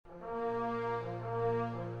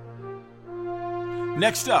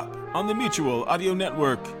Next up on the Mutual Audio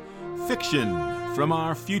Network, Fiction from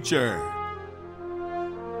Our Future.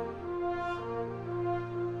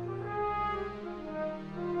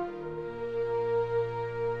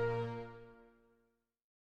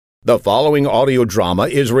 The following audio drama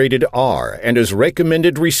is rated R and is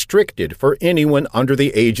recommended restricted for anyone under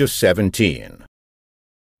the age of 17.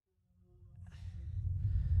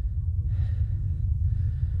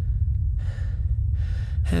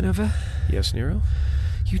 Hanover? Yes, Nero?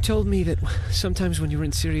 You told me that sometimes when you were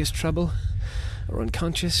in serious trouble, or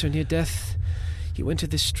unconscious or near death, you went to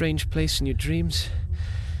this strange place in your dreams,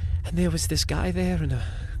 and there was this guy there in a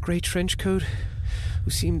grey trench coat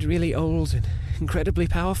who seemed really old and incredibly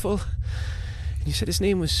powerful. And you said his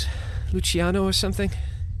name was Luciano or something?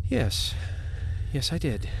 Yes. Yes, I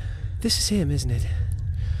did. This is him, isn't it?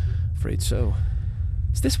 Afraid so.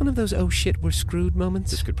 Is this one of those oh shit, we're screwed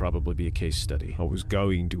moments? This could probably be a case study. I was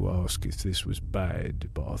going to ask if this was bad,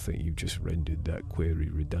 but I think you just rendered that query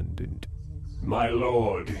redundant. My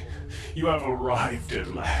lord, you have arrived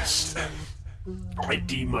at last. I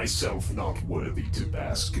deem myself not worthy to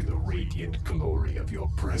bask in the radiant glory of your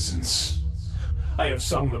presence. I have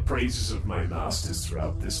sung the praises of my masters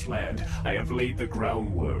throughout this land. I have laid the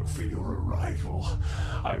groundwork for your arrival.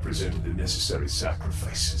 I presented the necessary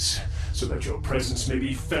sacrifices so that your presence may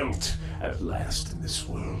be felt at last in this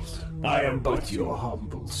world. I am but your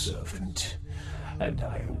humble servant, and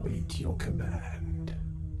I await your command.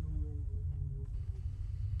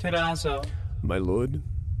 Terrazzo. My lord?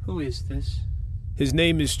 Who is this? His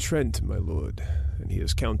name is Trent, my lord, and he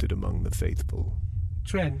is counted among the faithful.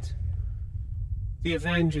 Trent. The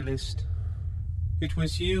evangelist. It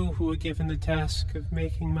was you who were given the task of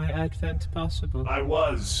making my advent possible. I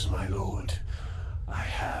was, my lord. I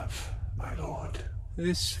have, my lord.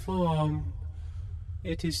 This form,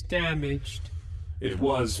 it is damaged. It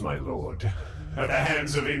was, my lord, at the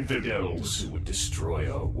hands of infidels who would destroy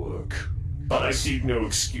our work. But I seek no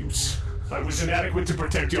excuse. I was inadequate to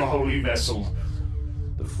protect your holy vessel.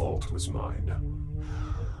 The fault was mine.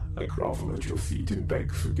 I grovel at your feet and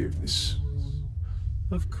beg forgiveness.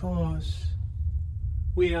 Of course.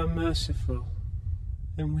 We are merciful,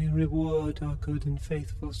 and we reward our good and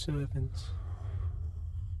faithful servants.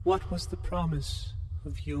 What was the promise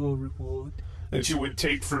of your reward? That you would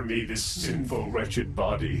take from me this sinful, wretched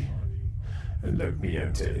body, and let me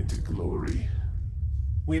enter into glory.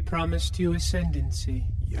 We promised you ascendancy.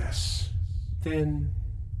 Yes. Then,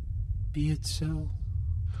 be it so.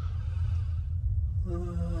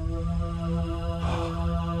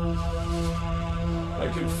 I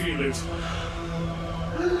can feel it.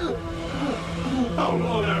 How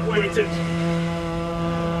long I've waited.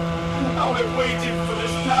 How I've waited for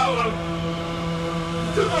this power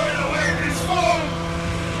to burn away this form.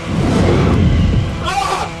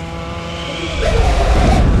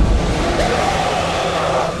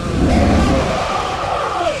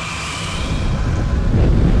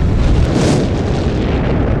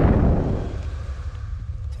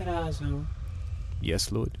 Terrazzo.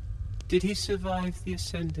 Yes, lord? Did he survive the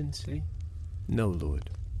ascendancy? No, lord.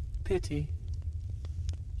 Pity.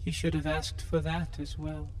 He should have asked for that as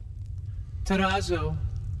well. Terrazzo,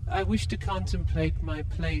 I wish to contemplate my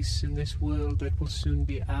place in this world that will soon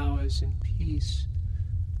be ours in peace.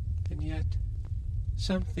 And yet,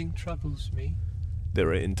 something troubles me. There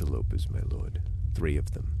are interlopers, my lord. 3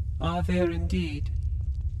 of them. Are there indeed?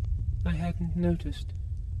 I hadn't noticed.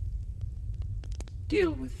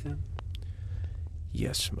 Deal with them.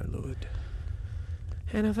 Yes, my lord.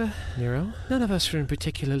 Hanover? Nero? None of us are in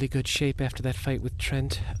particularly good shape after that fight with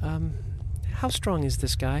Trent. How strong is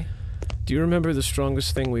this guy? Do you remember the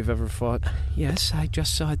strongest thing we've ever fought? Yes, I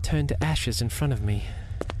just saw it turn to ashes in front of me.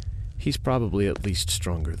 He's probably at least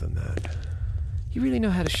stronger than that. You really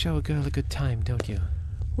know how to show a girl a good time, don't you?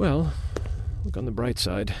 Well, look on the bright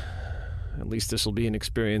side. At least this'll be an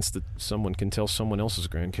experience that someone can tell someone else's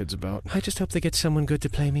grandkids about. I just hope they get someone good to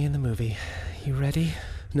play me in the movie. You ready?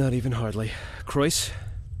 Not even hardly. Croyce?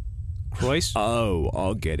 Croyce? Oh,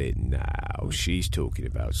 I'll get it now. She's talking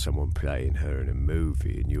about someone playing her in a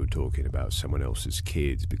movie, and you're talking about someone else's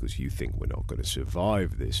kids because you think we're not going to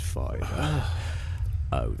survive this fight.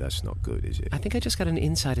 Oh, that's not good, is it? I think I just got an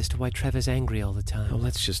insight as to why Trevor's angry all the time. Oh,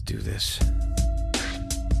 let's just do this.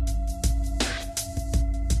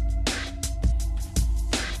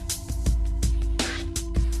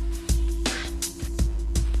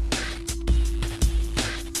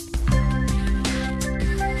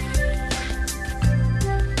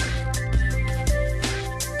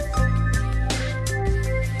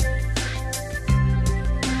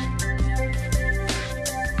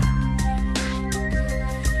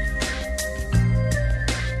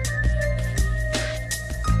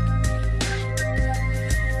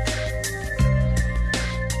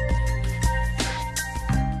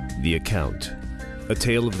 The Account, A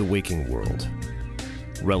Tale of the Waking World,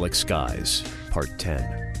 Relic Skies, Part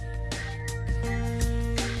 10.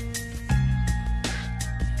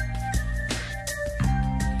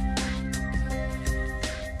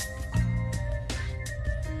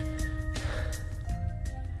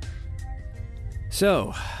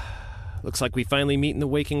 So, looks like we finally meet in the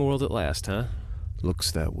waking world at last, huh? Looks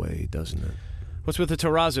that way, doesn't it? What's with the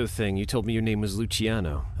Terrazzo thing? You told me your name was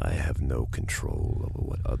Luciano. I have no control over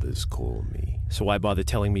what others call me. So why bother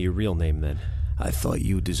telling me your real name, then? I thought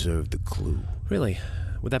you deserved a clue. Really?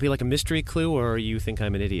 Would that be like a mystery clue, or you think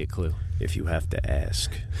I'm an idiot clue? If you have to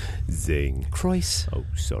ask. Zing. Croyce. Oh,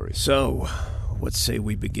 sorry. So, what say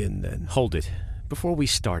we begin, then? Hold it. Before we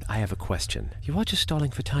start, I have a question. You are just stalling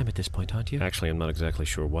for time at this point, aren't you? Actually, I'm not exactly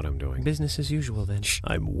sure what I'm doing. Business as usual, then. Shh,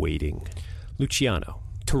 I'm waiting. Luciano.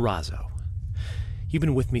 Terrazzo. You've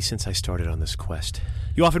been with me since I started on this quest.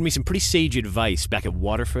 You offered me some pretty sage advice back at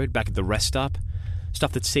Waterford, back at the rest stop.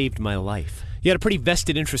 Stuff that saved my life. You had a pretty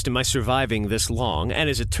vested interest in my surviving this long, and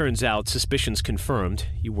as it turns out, suspicions confirmed,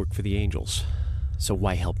 you work for the Angels. So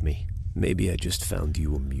why help me? Maybe I just found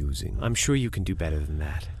you amusing. I'm sure you can do better than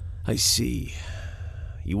that. I see.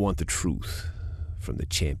 You want the truth from the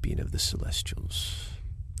champion of the Celestials.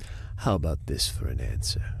 How about this for an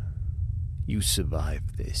answer? You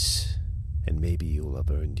survived this, and maybe you'll have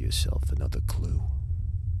earned yourself another clue.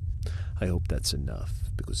 I hope that's enough,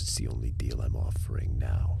 because it's the only deal I'm offering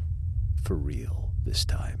now. For real, this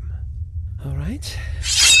time. All right.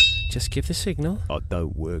 Just give the signal. I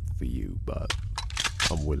don't work for you, but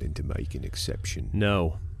I'm willing to make an exception.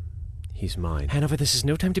 No. He's mine. Hanover, this is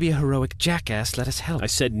no time to be a heroic jackass. Let us help. I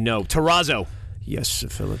said no. Terrazzo! Yes, Sir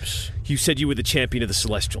Phillips. You said you were the champion of the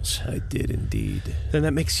Celestials. I did indeed. Then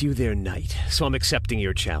that makes you their knight. So I'm accepting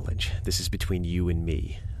your challenge. This is between you and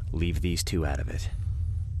me. Leave these two out of it.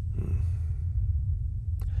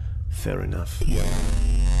 Fair enough.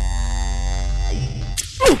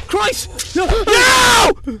 Oh, Christ! No!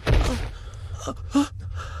 No!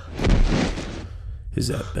 Is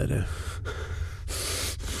that better?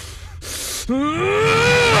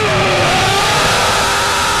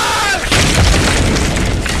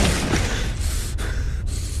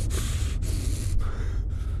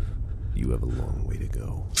 You have a long way to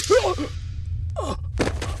go.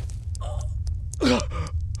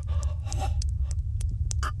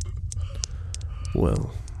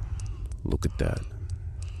 Well, look at that.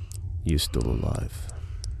 You're still alive.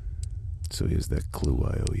 So here's that clue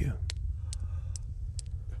I owe you.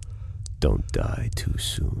 Don't die too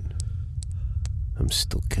soon. I'm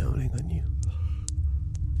still counting on you.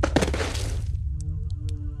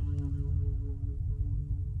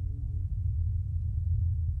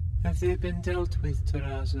 Have they been dealt with,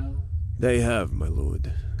 Terrazzo? They have, my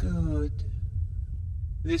lord. Good.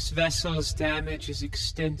 This vessel's damage is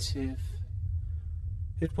extensive.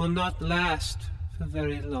 It will not last for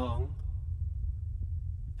very long,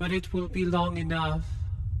 but it will be long enough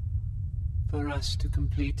for us to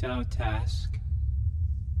complete our task.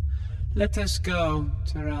 Let us go,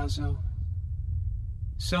 Terrazzo.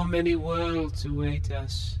 So many worlds await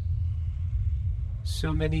us.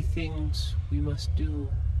 So many things we must do.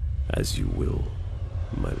 As you will,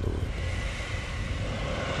 my lord.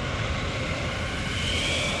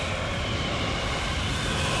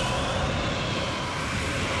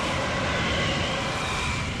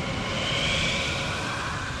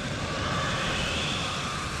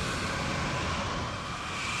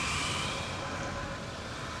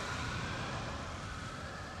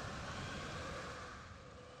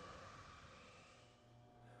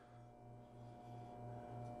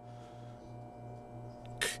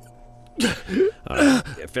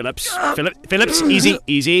 Phillips,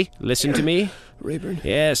 easy. Listen to me. Rayburn?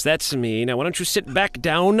 Yes, that's me. Now, why don't you sit back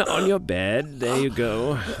down on your bed? There you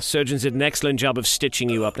go. Surgeons did an excellent job of stitching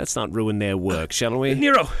you up. Let's not ruin their work, shall we?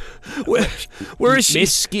 Nero! Where is she?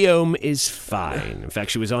 Miss Guillaume is fine. In fact,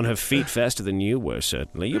 she was on her feet faster than you were,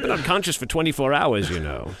 certainly. You've been unconscious for 24 hours, you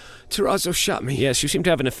know. Terrazzo shot me. Yes, you seem to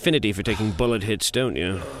have an affinity for taking bullet hits, don't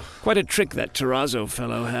you? Quite a trick that Terrazzo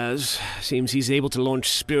fellow has. Seems he's able to launch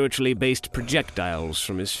spiritually based projectiles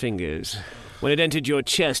from his fingers. When it entered your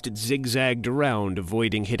chest, it zigzagged around,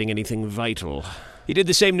 avoiding hitting anything vital. He did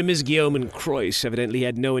the same to Miss Guillaume and Croyce. Evidently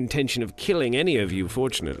had no intention of killing any of you,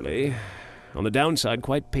 fortunately. On the downside,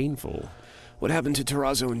 quite painful. What happened to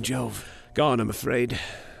Terrazzo and Jove? Gone, I'm afraid.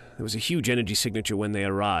 There was a huge energy signature when they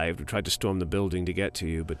arrived. We tried to storm the building to get to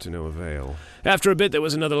you, but to no avail. After a bit, there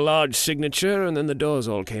was another large signature, and then the doors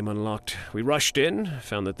all came unlocked. We rushed in,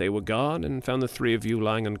 found that they were gone, and found the three of you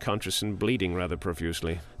lying unconscious and bleeding rather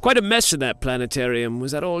profusely. Quite a mess in that planetarium.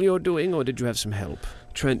 Was that all you're doing, or did you have some help?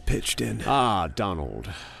 Trent pitched in. Ah,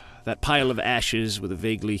 Donald. That pile of ashes with a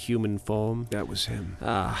vaguely human form? That was him.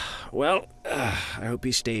 Well, I hope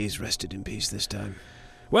he stays rested in peace this time.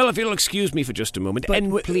 Well, if you'll excuse me for just a moment,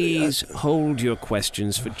 and please hold your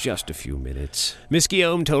questions for just a few minutes. Miss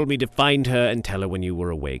Guillaume told me to find her and tell her when you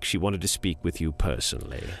were awake. She wanted to speak with you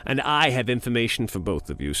personally. And I have information for both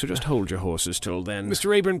of you, so just hold your horses till then. Mr.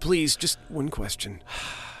 Rayburn, please, just one question.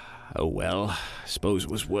 Oh, well, suppose it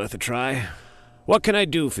was worth a try. What can I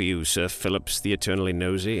do for you, Sir Phillips, the eternally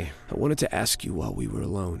nosy? I wanted to ask you while we were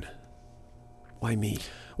alone. Why me?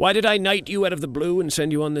 Why did I knight you out of the blue and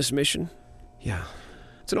send you on this mission? Yeah.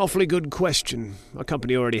 It's an awfully good question. Our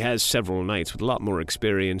company already has several knights with a lot more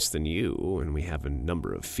experience than you, and we have a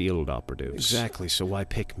number of field operatives. Exactly, so why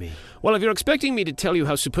pick me? Well, if you're expecting me to tell you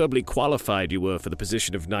how superbly qualified you were for the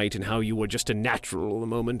position of knight and how you were just a natural the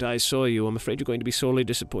moment I saw you, I'm afraid you're going to be sorely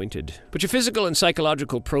disappointed. But your physical and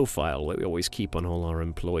psychological profile, that we always keep on all our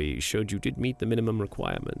employees, showed you did meet the minimum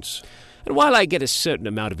requirements. And while I get a certain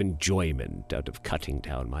amount of enjoyment out of cutting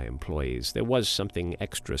down my employees, there was something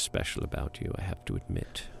extra special about you, I have to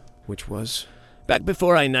admit. Which was? Back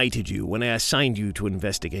before I knighted you, when I assigned you to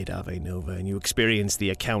investigate Ave Nova, and you experienced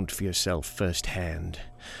the account for yourself firsthand,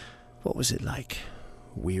 what was it like?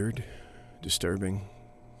 Weird, disturbing,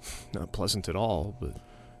 not pleasant at all,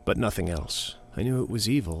 but nothing else. I knew it was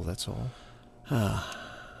evil, that's all.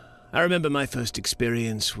 I remember my first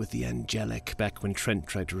experience with the angelic back when Trent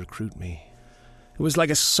tried to recruit me. It was like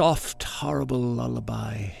a soft, horrible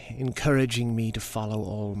lullaby, encouraging me to follow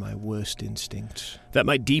all my worst instincts. That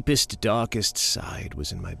my deepest, darkest side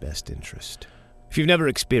was in my best interest. If you've never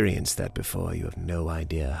experienced that before, you have no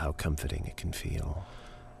idea how comforting it can feel.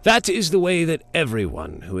 That is the way that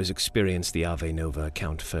everyone who has experienced the Ave Nova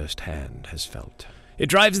account firsthand has felt. It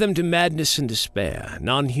drives them to madness and despair,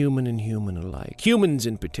 non-human and human alike. Humans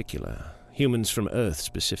in particular. Humans from Earth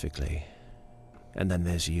specifically. And then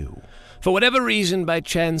there's you. For whatever reason, by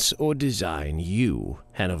chance or design, you,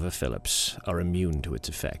 Hanover Phillips, are immune to its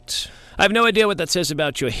effects. I have no idea what that says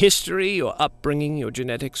about your history, your upbringing, your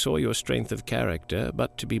genetics, or your strength of character,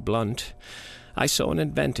 but to be blunt, I saw an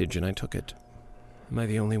advantage and I took it. Am I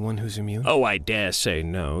the only one who's immune? Oh, I dare say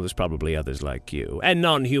no. There's probably others like you. And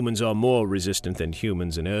non-humans are more resistant than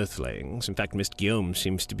humans and earthlings. In fact, Miss Guillaume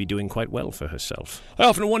seems to be doing quite well for herself. I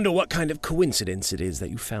often wonder what kind of coincidence it is that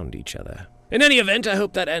you found each other. In any event, I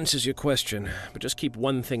hope that answers your question. But just keep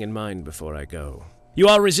one thing in mind before I go. You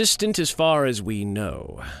are resistant as far as we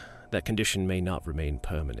know. That condition may not remain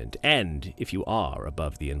permanent. And if you are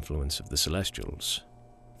above the influence of the Celestials,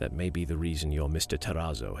 that may be the reason your Mr.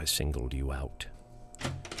 Terrazzo has singled you out.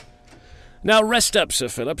 Now rest up, Sir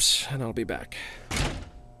Phillips, and I'll be back.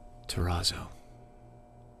 Terrazzo.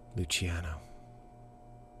 Luciano.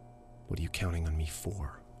 What are you counting on me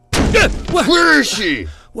for? Where is she?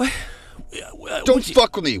 What? Don't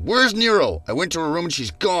fuck with me. Where's Nero? I went to her room and she's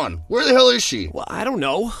gone. Where the hell is she? Well, I don't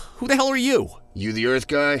know. Who the hell are you? You the Earth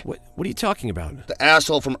guy? What are you talking about? The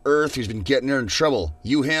asshole from Earth who's been getting her in trouble.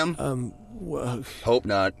 You him? Well... Hope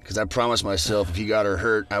not, because I promised myself if he got her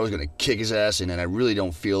hurt, I was going to kick his ass in, and I really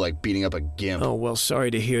don't feel like beating up a gimp. Oh, well, sorry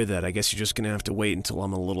to hear that. I guess you're just going to have to wait until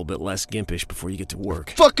I'm a little bit less gimpish before you get to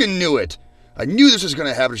work. Fucking knew it! I knew this was going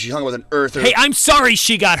to happen if she hung with an Earther. Hey, I'm sorry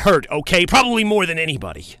she got hurt, okay? Probably more than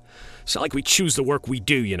anybody. It's not like we choose the work we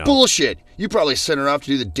do, you know. Bullshit! You probably sent her off to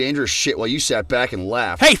do the dangerous shit while you sat back and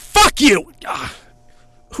laughed. Hey, fuck you!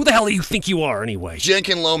 Who the hell do you think you are, anyway?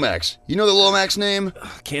 Jenkin Lomax. You know the Lomax name?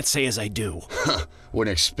 Can't say as I do.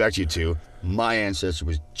 Wouldn't expect you to. My ancestor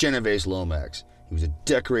was Genovese Lomax. He was a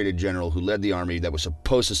decorated general who led the army that was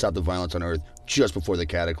supposed to stop the violence on Earth just before the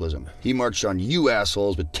Cataclysm. He marched on you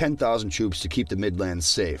assholes with 10,000 troops to keep the Midlands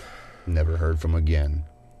safe. Never heard from again.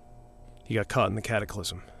 He got caught in the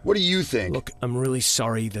Cataclysm. What do you think? Look, I'm really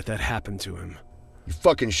sorry that happened to him. You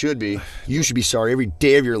fucking should be. You should be sorry every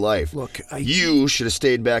day of your life. Look, You should have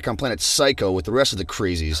stayed back on planet Psycho with the rest of the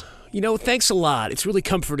crazies. You know, thanks a lot. It's really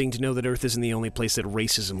comforting to know that Earth isn't the only place that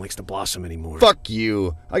racism likes to blossom anymore. Fuck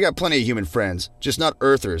you. I got plenty of human friends, just not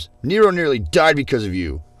Earthers. Nero nearly died because of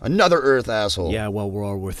you. Another Earth asshole. Yeah, well, we're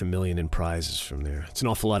all worth $1 million in prizes from there. It's an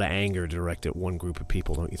awful lot of anger directed at one group of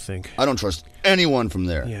people, don't you think? I don't trust anyone from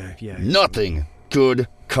there. Yeah. Nothing good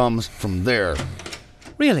comes from there.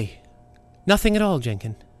 Really? Nothing at all,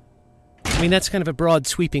 Jenkin? I mean, that's kind of a broad,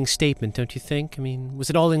 sweeping statement, don't you think? I mean, was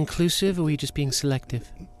it all inclusive, or were you just being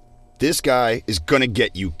selective? This guy is gonna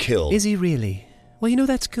get you killed. Is he really? Well, you know,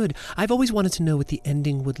 that's good. I've always wanted to know what the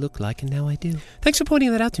ending would look like, and now I do. Thanks for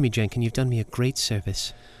pointing that out to me, Jenkin. You've done me a great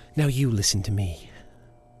service. Now you listen to me.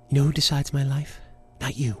 You know who decides my life?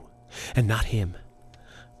 Not you, and not him.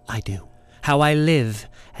 I do. How I live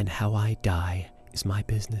and how I die is my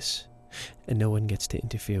business. and no one gets to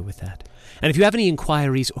interfere with that. And if you have any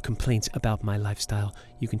inquiries or complaints about my lifestyle,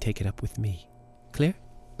 you can take it up with me. Clear?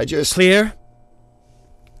 Clear?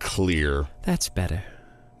 That's better.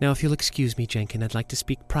 Now, if you'll excuse me, Jenkin, I'd like to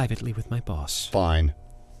speak privately with my boss. Fine.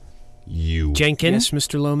 You. Jenkin? Yes,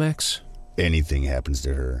 Mr. Lomax? Anything happens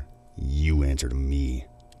to her, you answer to me.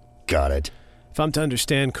 Got it? If I'm to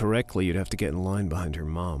understand correctly, you'd have to get in line behind her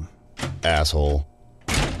mom. Asshole.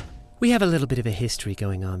 We have a little bit of a history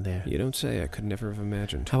going on there. You don't say. I could never have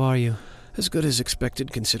imagined. How are you? As good as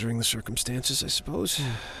expected, considering the circumstances, I suppose.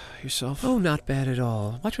 Yourself? Oh, not bad at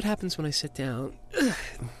all. Watch what happens when I sit down.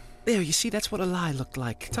 There, you see, that's what a lie looked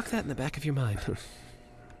like. Tuck that in the back of your mind.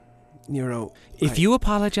 Nero, if you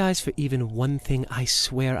apologize for even one thing, I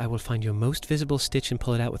swear I will find your most visible stitch and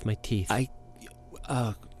pull it out with my teeth. I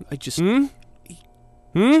just...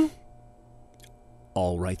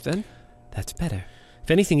 All right, then. That's better. If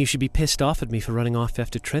anything, you should be pissed off at me for running off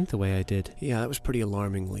after Trent the way I did. Yeah, that was pretty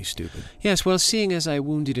alarmingly stupid. Yes, well, seeing as I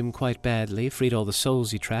wounded him quite badly, freed all the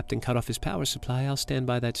souls he trapped, and cut off his power supply, I'll stand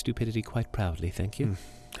by that stupidity quite proudly, thank you.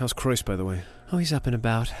 How's Croyce, by the way? Oh, he's up and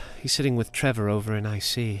about. He's sitting with Trevor over in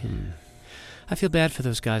IC. I feel bad for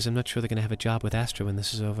those guys. I'm not sure they're going to have a job with Astra when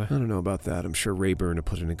this is over. I don't know about that. I'm sure Rayburn had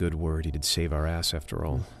put in a good word. He did save our ass after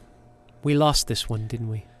all. We lost this one, didn't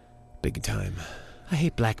we? Big time. I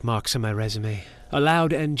hate black marks on my resume.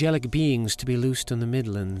 Allowed angelic beings to be loosed on the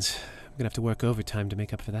Midlands. I'm going to have to work overtime to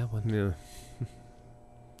make up for that one. Yeah.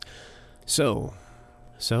 So?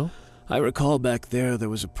 I recall back there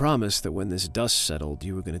was a promise that when this dust settled,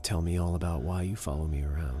 you were going to tell me all about why you follow me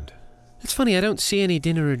around. It's funny, I don't see any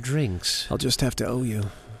dinner or drinks. I'll just have to owe you.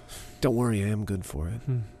 Don't worry, I am good for it.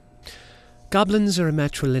 Goblins are a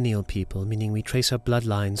matrilineal people, meaning we trace our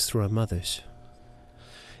bloodlines through our mothers.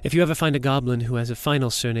 If you ever find a goblin who has a final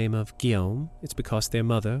surname of Guillaume, it's because their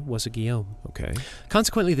mother was a Guillaume. Okay.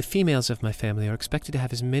 Consequently, the females of my family are expected to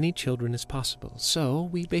have as many children as possible, so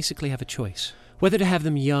we basically have a choice. Whether to have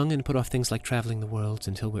them young and put off things like traveling the world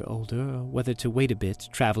until we're older, or whether to wait a bit,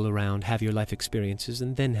 travel around, have your life experiences,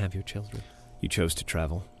 and then have your children. You chose to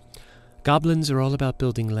travel. Goblins are all about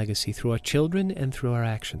building legacy through our children and through our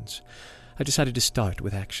actions. I decided to start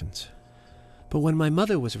with actions. But when my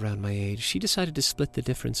mother was around my age, she decided to split the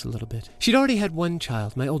difference a little bit. She'd already had one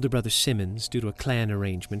child, my older brother Simmons, due to a clan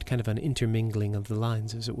arrangement, kind of an intermingling of the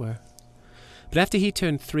lines, as it were. But after he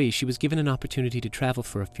turned 3, she was given an opportunity to travel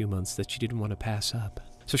for a few months that she didn't want to pass up.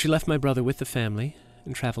 So she left my brother with the family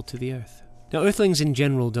and traveled to the Earth. Now, Earthlings in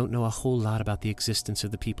general don't know a whole lot about the existence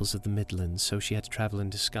of the peoples of the Midlands, so she had to travel in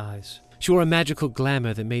disguise. She wore a magical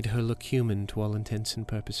glamour that made her look human to all intents and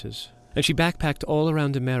purposes. And she backpacked all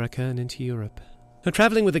around America and into Europe. Now,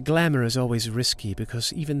 traveling with a glamour is always risky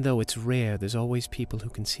because even though it's rare, there's always people who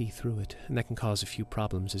can see through it, and that can cause a few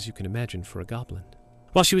problems, as you can imagine, for a goblin.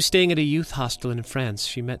 While she was staying at a youth hostel in France,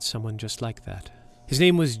 she met someone just like that. His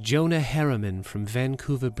name was Jonah Harriman from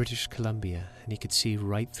Vancouver, British Columbia, and he could see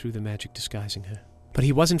right through the magic disguising her. But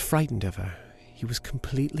he wasn't frightened of her. He was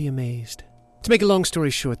completely amazed. To make a long story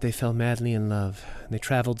short, they fell madly in love, and they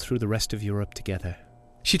traveled through the rest of Europe together.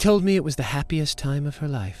 She told me it was the happiest time of her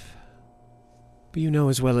life. But you know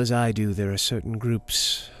as well as I do, there are certain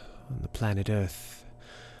groups on the planet Earth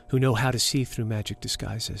who know how to see through magic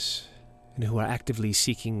disguises, and who are actively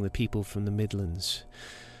seeking the people from the Midlands,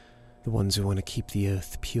 the ones who want to keep the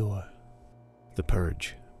Earth pure. The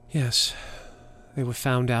Purge. Yes, they were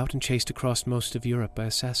found out and chased across most of Europe by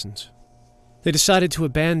assassins. They decided to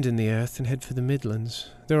abandon the Earth and head for the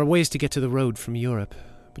Midlands. There are ways to get to the road from Europe,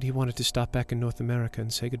 but he wanted to stop back in North America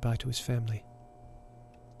and say goodbye to his family.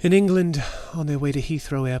 In England, on their way to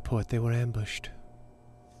Heathrow Airport, they were ambushed.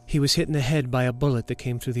 He was hit in the head by a bullet that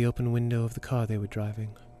came through the open window of the car they were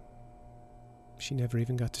driving. She never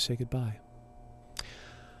even got to say goodbye.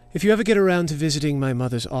 If you ever get around to visiting my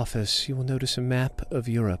mother's office, you will notice a map of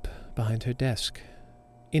Europe behind her desk.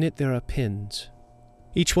 In it there are pins.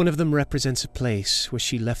 Each one of them represents a place where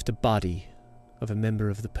she left a body of a member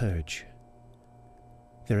of the Purge.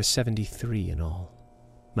 There are 73 in all.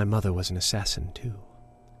 My mother was an assassin, too.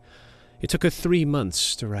 It took her 3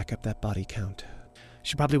 months to rack up that body count.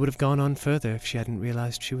 She probably would have gone on further if she hadn't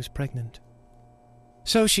realized she was pregnant.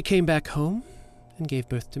 So she came back home and gave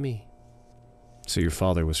birth to me. So your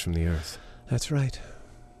father was from the Earth? That's right.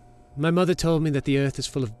 My mother told me that the Earth is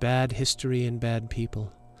full of bad history and bad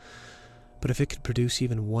people. But if it could produce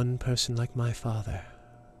even one person like my father,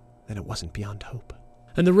 then it wasn't beyond hope.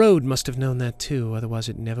 And the road must have known that too, otherwise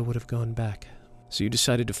it never would have gone back. So you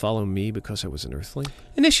decided to follow me because I was an Earthling?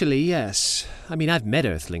 Initially, yes. I mean, I've met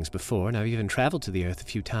Earthlings before, and I've even traveled to the Earth a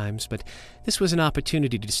few times, but this was an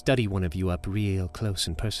opportunity to study one of you up real close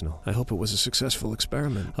and personal. I hope it was a successful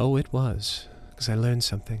experiment. Oh, it was, because I learned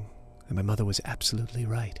something, and my mother was absolutely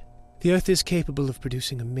right. The Earth is capable of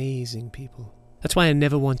producing amazing people. That's why I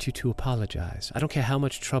never want you to apologize. I don't care how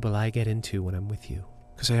much trouble I get into when I'm with you,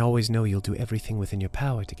 because I always know you'll do everything within your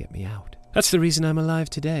power to get me out. That's the reason I'm alive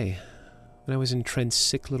today. When I was in Trent's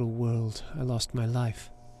sick little world, I lost my life.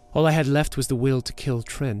 All I had left was the will to kill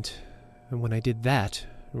Trent, and when I did that,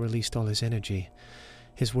 and released all his energy,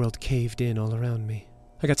 his world caved in all around me.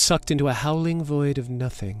 I got sucked into a howling void of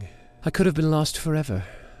nothing. I could have been lost forever,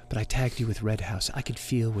 but I tagged you with Red House. I could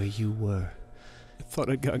feel where you were. I thought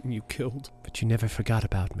I'd gotten you killed. But you never forgot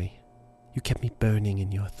about me. You kept me burning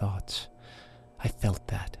in your thoughts. I felt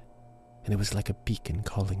that, and it was like a beacon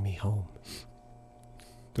calling me home.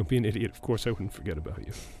 Don't be an idiot. Of course I wouldn't forget about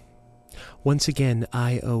you. Once again,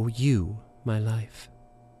 I owe you my life.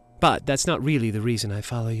 But that's not really the reason I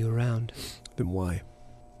follow you around. Then why?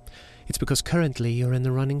 It's because currently you're in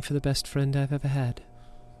the running for the best friend I've ever had.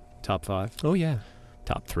 Top 5? Oh, yeah.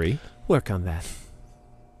 Top 3? Work on that.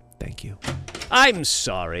 Thank you. I'm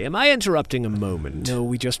sorry. Am I interrupting a moment? No,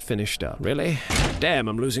 we just finished up. Really? Damn,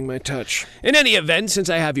 I'm losing my touch. In any event, since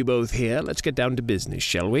I have you both here, let's get down to business,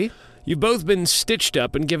 shall we? You've both been stitched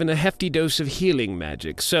up and given a hefty dose of healing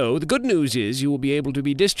magic, so the good news is you will be able to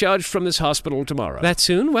be discharged from this hospital tomorrow. That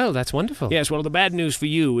soon? Well, that's wonderful. Yes, well, the bad news for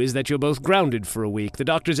you is that you're both grounded for a week. The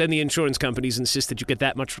doctors and the insurance companies insist that you get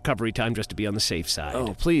that much recovery time just to be on the safe side.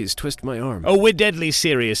 Oh, please, twist my arm. Oh, we're deadly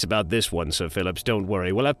serious about this one, Sir Phillips. Don't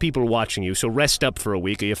worry. We'll have people watching you, so rest up for a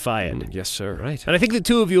week or you're fired. Yes, sir. Right. And I think the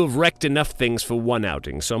two of you have wrecked enough things for one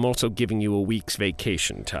outing, so I'm also giving you a week's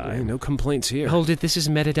vacation time. No complaints here. Hold it, this is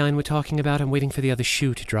Metadyne we're talking about. I'm waiting for the other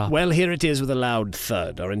shoe to drop. Well, here it is with a loud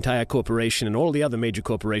thud. Our entire corporation and all the other major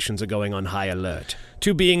corporations are going on high alert.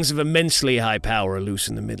 Two beings of immensely high power are loose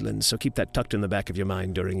in the Midlands, so keep that tucked in the back of your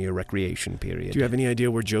mind during your recreation period. Do you have any idea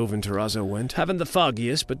where Jove and Terrazzo went? Haven't the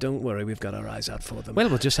foggiest, but don't worry, we've got our eyes out for them. Well,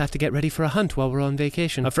 we'll just have to get ready for a hunt while we're on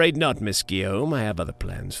vacation. Afraid not, Miss Guillaume. I have other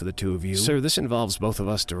plans for the two of you. Sir, this involves both of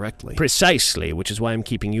us directly. Precisely, which is why I'm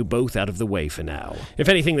keeping you both out of the way for now. If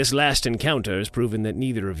anything, this last encounter has proven that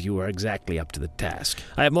neither of you are exactly up to the task.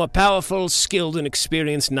 I have more powerful, skilled, and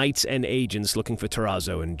experienced knights and agents looking for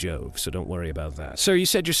Terrazzo and Jove, so don't worry about that. Sir, you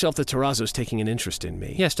said yourself that Terrazzo's taking an interest in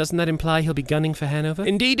me. Yes, doesn't that imply he'll be gunning for Hanover?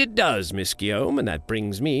 Indeed it does, Miss Guillaume, and that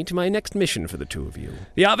brings me to my next mission for the two of you.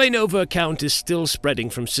 The Ave Nova account is still spreading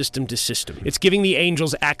from system to system. It's giving the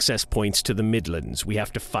Angels access points to the Midlands. We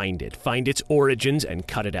have to find its origins, and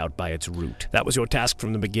cut it out by its root. That was your task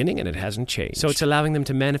from the beginning, and it hasn't changed. So it's allowing them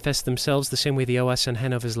to manifest themselves the same way the OS on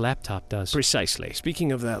Hanover's laptop does. Precisely.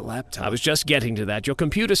 Speaking of that laptop... I was just getting to that. Your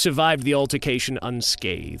computer survived the altercation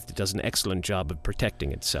unscathed. It does an excellent job of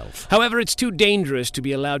protecting itself. However, it's too dangerous to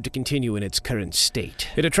be allowed to continue in its current state.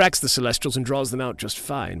 It attracts the Celestials and draws them out just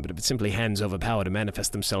fine, but if it simply hands over power to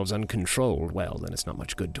manifest themselves uncontrolled, well, then it's not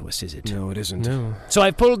much good to us, is it? No, it isn't. No. So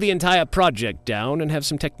I've pulled the entire project down and have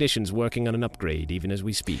some technicians working on an upgrade, even as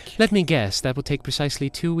we speak. Let me guess, that will take precisely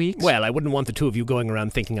 2 weeks? Well, I wouldn't want the two of you going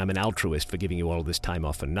around thinking I'm an altruist for giving you all this time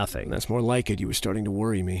off for nothing. That's more like it. You were starting to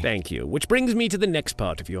worry me. Thank you. Which brings me to the next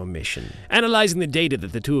part of your mission. Analyzing the data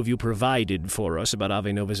that the two of you provided for us about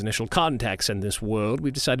Ave Nova's initial contacts in this world,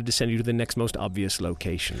 we've decided to send you to the next most obvious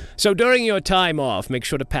location. So during your time off, make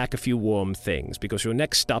sure to pack a few warm things, because your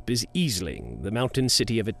next stop is Easling, the mountain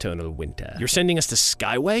city of eternal winter. You're sending us to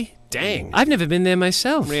Skyway? Dang. I've never been there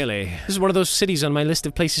myself. Really? This is one of those cities on my list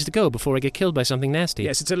of places to go before I get killed by something nasty.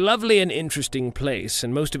 Yes, it's a lovely and interesting place,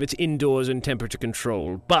 and most of it's indoors and temperature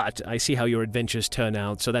controlled, but I see how your adventures turn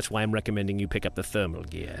out, so that's why I'm recommending you pick up the thermal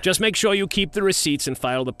gear. Just make sure you keep the receipts and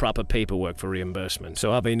file the proper paperwork for reimbursement.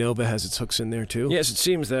 So Ave Nova has its hooks in there too? Yes, it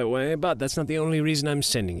seems that way, but that's not the only reason I'm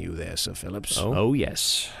sending you there, Sir Phillips. Oh,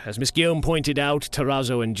 yes. As Miss Guillaume pointed out,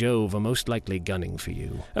 Terrazzo and Jove are most likely gunning for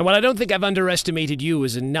you. And while I don't think I've underestimated you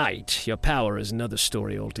as a knight, your power is another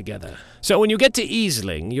story altogether. So when you get to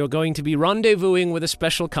Easling, you're going to be rendezvousing with a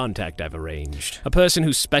special contact I've arranged. A person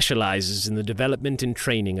who specializes in the development and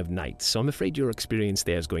training of knights, so I'm afraid your experience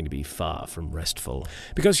there is going to be far from restful.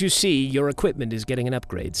 Because you see, your equipment is getting an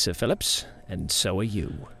upgrade, Sir Phillips, and so are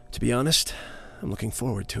you. To be honest, I'm looking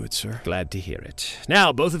forward to it, sir. Glad to hear it.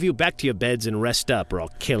 Now, both of you back to your beds and rest up, or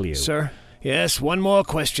I'll kill you. Sir? Yes, one more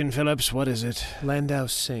question, Phillips. What is it? Landau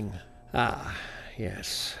Singh. Ah,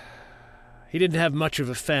 yes. He didn't have much of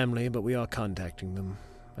a family, but we are contacting them.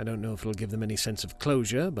 I don't know if it'll give them any sense of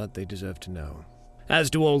closure, but they deserve to know. as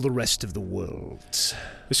do all the rest of the worlds.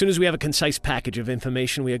 As soon as we have a concise package of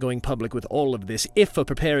information, we are going public with all of this, if for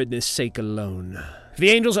preparedness' sake alone. If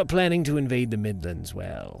the Angels are planning to invade the Midlands,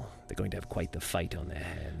 well, they're going to have quite the fight on their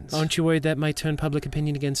hands. Aren't you worried that might turn public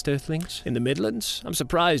opinion against Earthlings? In the Midlands? I'm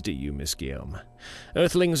surprised at you, Miss Guillaume.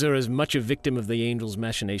 Earthlings are as much a victim of the Angels'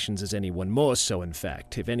 machinations as anyone, more so, in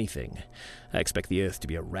fact. If anything, I expect the Earth to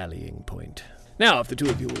be a rallying point. Now, if the two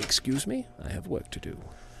of you will excuse me, I have work to do.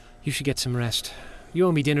 You should get some rest. You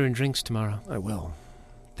owe me dinner and drinks tomorrow. I will.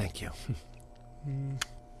 Thank you.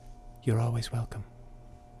 You're always welcome.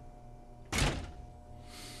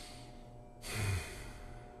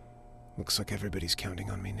 Looks like everybody's counting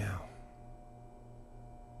on me now.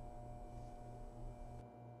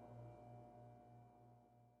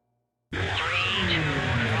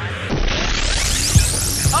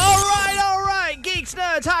 All right, geeks,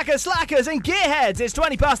 nerds, hackers, slackers, and gearheads. It's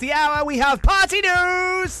 20 past the hour. We have party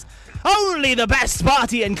news. Only the best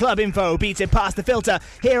party and club info beats it past the filter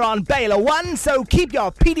here on Baylor 1, so keep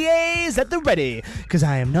your PDAs at the ready, because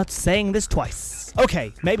I am not saying this twice.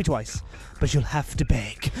 Okay, maybe twice, but you'll have to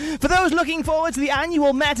beg. For those looking forward to the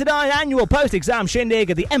annual Metadine annual post-exam shindig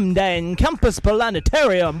at the Emden Campus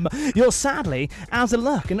Planetarium, you're sadly out of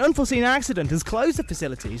luck. An unforeseen accident has closed the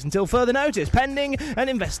facilities until further notice, pending an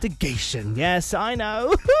investigation. Yes, I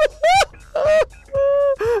know. What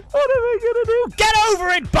am I gonna do? Get over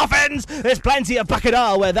it, boffins! There's plenty of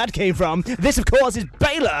Bacchanal where that came from. This, of course, is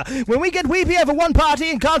Baylor. When we get weepy over one party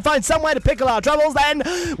and can't find somewhere to pickle our troubles, then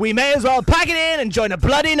we may as well pack it in and join a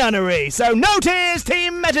bloody nunnery. So no tears,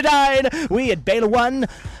 Team Metadine. We at Baylor 1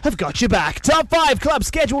 have got your back. Top 5 club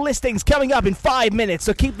schedule listings coming up in 5 minutes,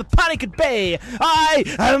 so keep the panic at bay. I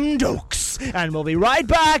am Dokes, and we'll be right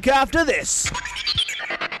back after this.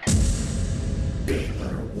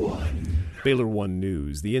 Baylor 1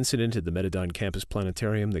 News. The incident at the Metadine Campus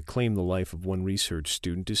Planetarium that claimed the life of one research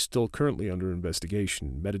student is still currently under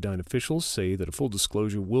investigation. Metadine officials say that a full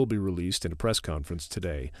disclosure will be released in a press conference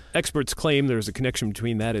today. Experts claim there is a connection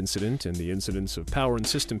between that incident and the incidents of power and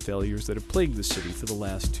system failures that have plagued the city for the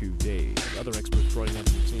last 2 days. Other experts writing up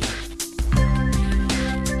the team.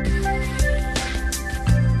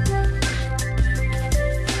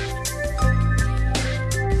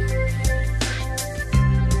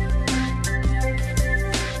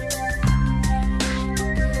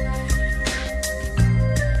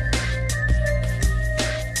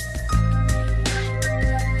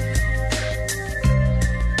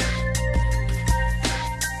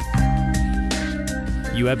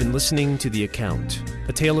 You have been listening to The Account,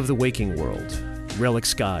 A Tale of the Waking World, Relic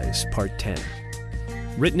Skies, Part 10.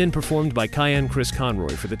 Written and performed by Kyan Chris Conroy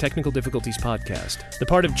for the Technical Difficulties podcast. The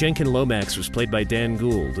part of Jenkin Lomax was played by Dan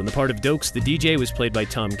Gould, and the part of Dokes the DJ was played by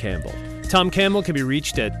Tom Campbell. Tom Campbell can be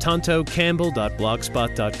reached at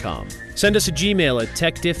tontocampbell.blogspot.com. Send us a Gmail at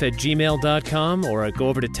techdiff@gmail.com or go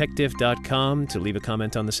over to techdiff.com to leave a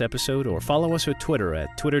comment on this episode, or follow us on Twitter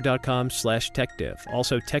at twitter.com/techdiff.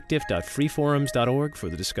 Also techdiff.freeforums.org for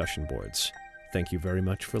the discussion boards. Thank you very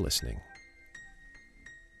much for listening.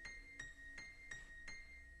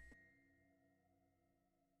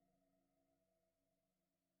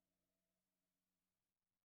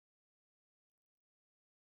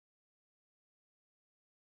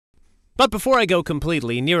 But before I go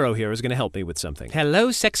completely, Nero here is going to help me with something.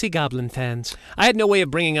 Hello, sexy goblin fans. I had no way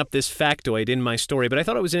of bringing up this factoid in my story, but I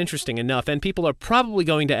thought it was interesting enough, and people are probably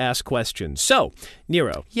going to ask questions. So,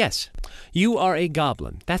 Nero. Yes. You are a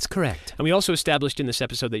goblin. That's correct. And we also established in this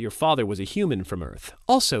episode that your father was a human from Earth.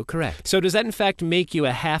 Also correct. So does that in fact make you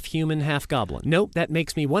a half-human, half-goblin? Nope, that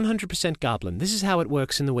makes me 100% goblin. This is how it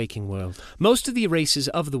works in the waking world. Most of the races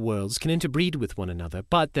of the worlds can interbreed with one another,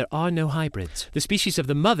 but there are no hybrids. The species of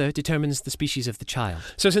the mother determines the species of the child.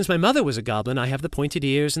 So since my mother was a goblin, I have the pointed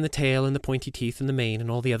ears and the tail and the pointy teeth and the mane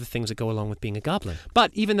and all the other things that go along with being a goblin.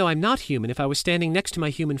 But even though I'm not human, if I was standing next to my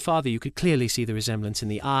human father, you could clearly see the resemblance in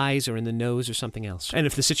the eyes or in the nose or something else. And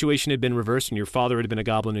if the situation had been reversed and your father had been a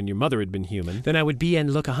goblin and your mother had been human, then I would be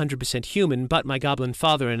and look 100% human, but my goblin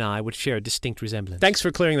father and I would share a distinct resemblance. Thanks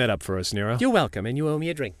for clearing that up for us, Nero. You're welcome, and you owe me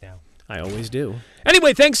a drink now. I always do.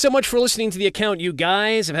 Anyway, thanks so much for listening to The Account, you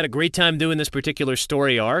guys. I've had a great time doing this particular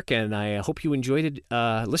story arc, and I hope you enjoyed it,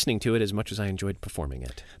 listening to it as much as I enjoyed performing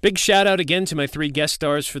it. Big shout out again to my 3 guest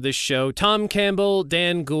stars for this show, Tom Campbell,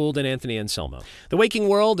 Dan Gould, and Anthony Anselmo. The Waking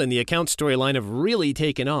World and The Account storyline have really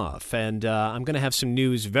taken off, and I'm going to have some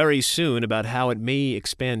news very soon about how it may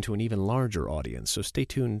expand to an even larger audience, so stay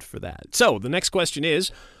tuned for that. So, the next question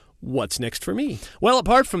is, What's next for me? Well,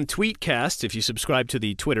 apart from Tweetcast, if you subscribe to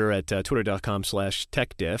the Twitter at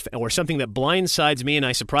twitter.com/techdiff, or something that blindsides me and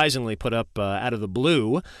I surprisingly put up out of the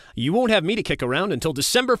blue, you won't have me to kick around until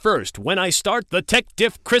December 1st when I start the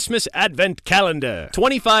TechDiff Christmas Advent Calendar.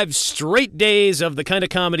 25 straight days of the kind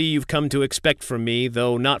of comedy you've come to expect from me,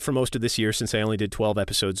 though not for most of this year since I only did 12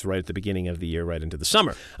 episodes right at the beginning of the year, right into the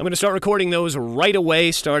summer. I'm going to start recording those right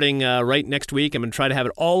away, starting right next week. I'm going to try to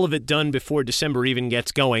have all of it done before December even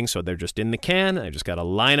gets going. So they're just in the can. I just got to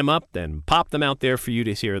line them up, then pop them out there for you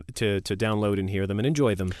to hear, to download and hear them and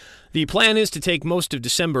enjoy them. The plan is to take most of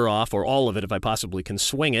December off, or all of it if I possibly can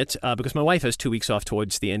swing it, because my wife has 2 weeks off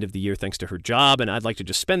towards the end of the year thanks to her job, and I'd like to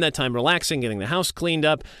just spend that time relaxing, getting the house cleaned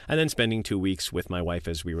up, and then spending 2 weeks with my wife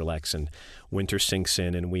as we relax and winter sinks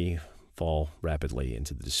in and we fall rapidly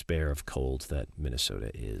into the despair of cold that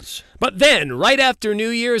Minnesota is. But then, right after New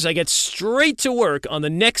Year's, I get straight to work on the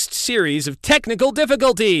next series of technical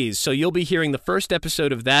difficulties. So you'll be hearing the first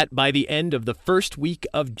episode of that by the end of the first week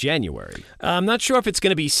of January. I'm not sure if it's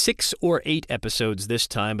going to be 6 or 8 episodes this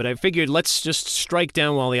time, but I figured let's just strike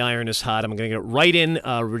down while the iron is hot. I'm going to get right in,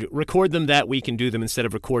 record them that week and do them instead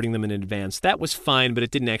of recording them in advance. That was fine, but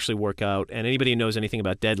it didn't actually work out. And anybody who knows anything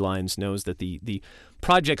about deadlines knows that the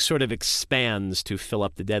project sort of expands to fill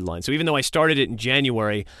up the deadline. So even though I started it in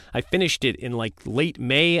January, I finished it in like late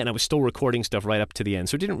May, and I was still recording stuff right up to the end.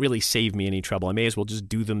 So it didn't really save me any trouble. I may as well just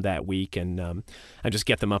do them that week and just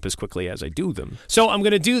get them up as quickly as I do them. So I'm going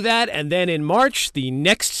to do that, and then in March, the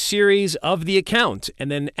next series of The Account. And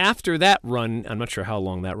then after that run, I'm not sure how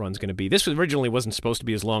long that run's going to be. This originally wasn't supposed to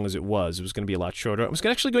be as long as it was. It was going to be a lot shorter. It was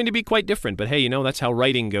actually going to be quite different. But hey, you know, that's how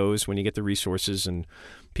writing goes when you get the resources and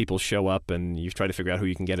people show up and you try to figure out who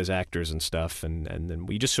you can get as actors and stuff, and then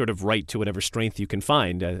we just sort of write to whatever strength you can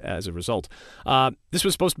find as a result. This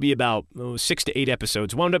was supposed to be about 6 to 8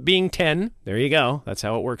 episodes. Wound up being 10. There you go. That's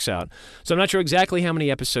how it works out. So I'm not sure exactly how many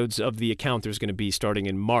episodes of The Account there's going to be starting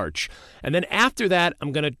in March. And then after that,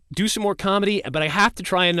 I'm going to do some more comedy, but I have to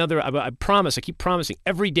try another. I promise, I keep promising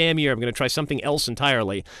every damn year I'm going to try something else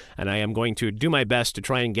entirely, and I am going to do my best to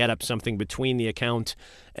try and get up something between The Account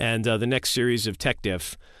and the next series of Tech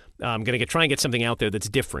Diff. I'm going to try and get something out there that's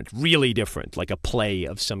different, really different, like a play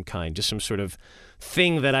of some kind, just some sort of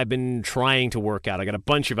thing that I've been trying to work out. I got a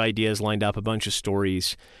bunch of ideas lined up, a bunch of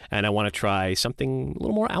stories, and I want to try something a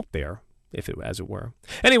little more out there, as it were.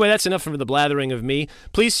 Anyway, that's enough for the blathering of me.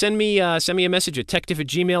 Please send me a message at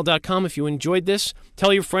techdiff@gmail.com if you enjoyed this.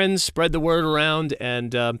 Tell your friends, spread the word around,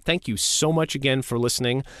 and thank you so much again for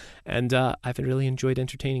listening. And I've really enjoyed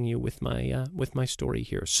entertaining you with my story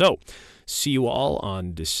here. So, see you all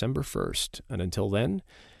on December 1st. And until then,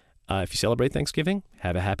 if you celebrate Thanksgiving,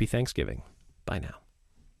 have a happy Thanksgiving. Bye now.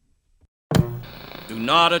 Do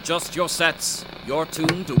not adjust your sets. You're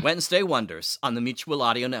tuned to Wednesday Wonders on the Mutual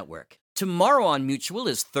Audio Network. Tomorrow on Mutual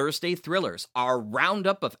is Thursday Thrillers, our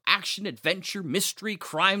roundup of action, adventure, mystery,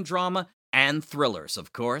 crime drama, and thrillers,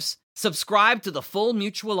 of course. Subscribe to the full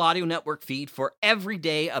Mutual Audio Network feed for every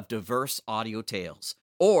day of diverse audio tales.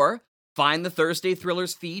 Or find the Thursday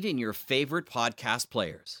Thrillers feed in your favorite podcast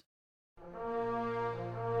players.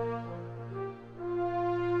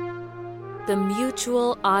 The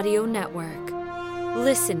Mutual Audio Network.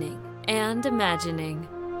 Listening and imagining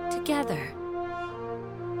together.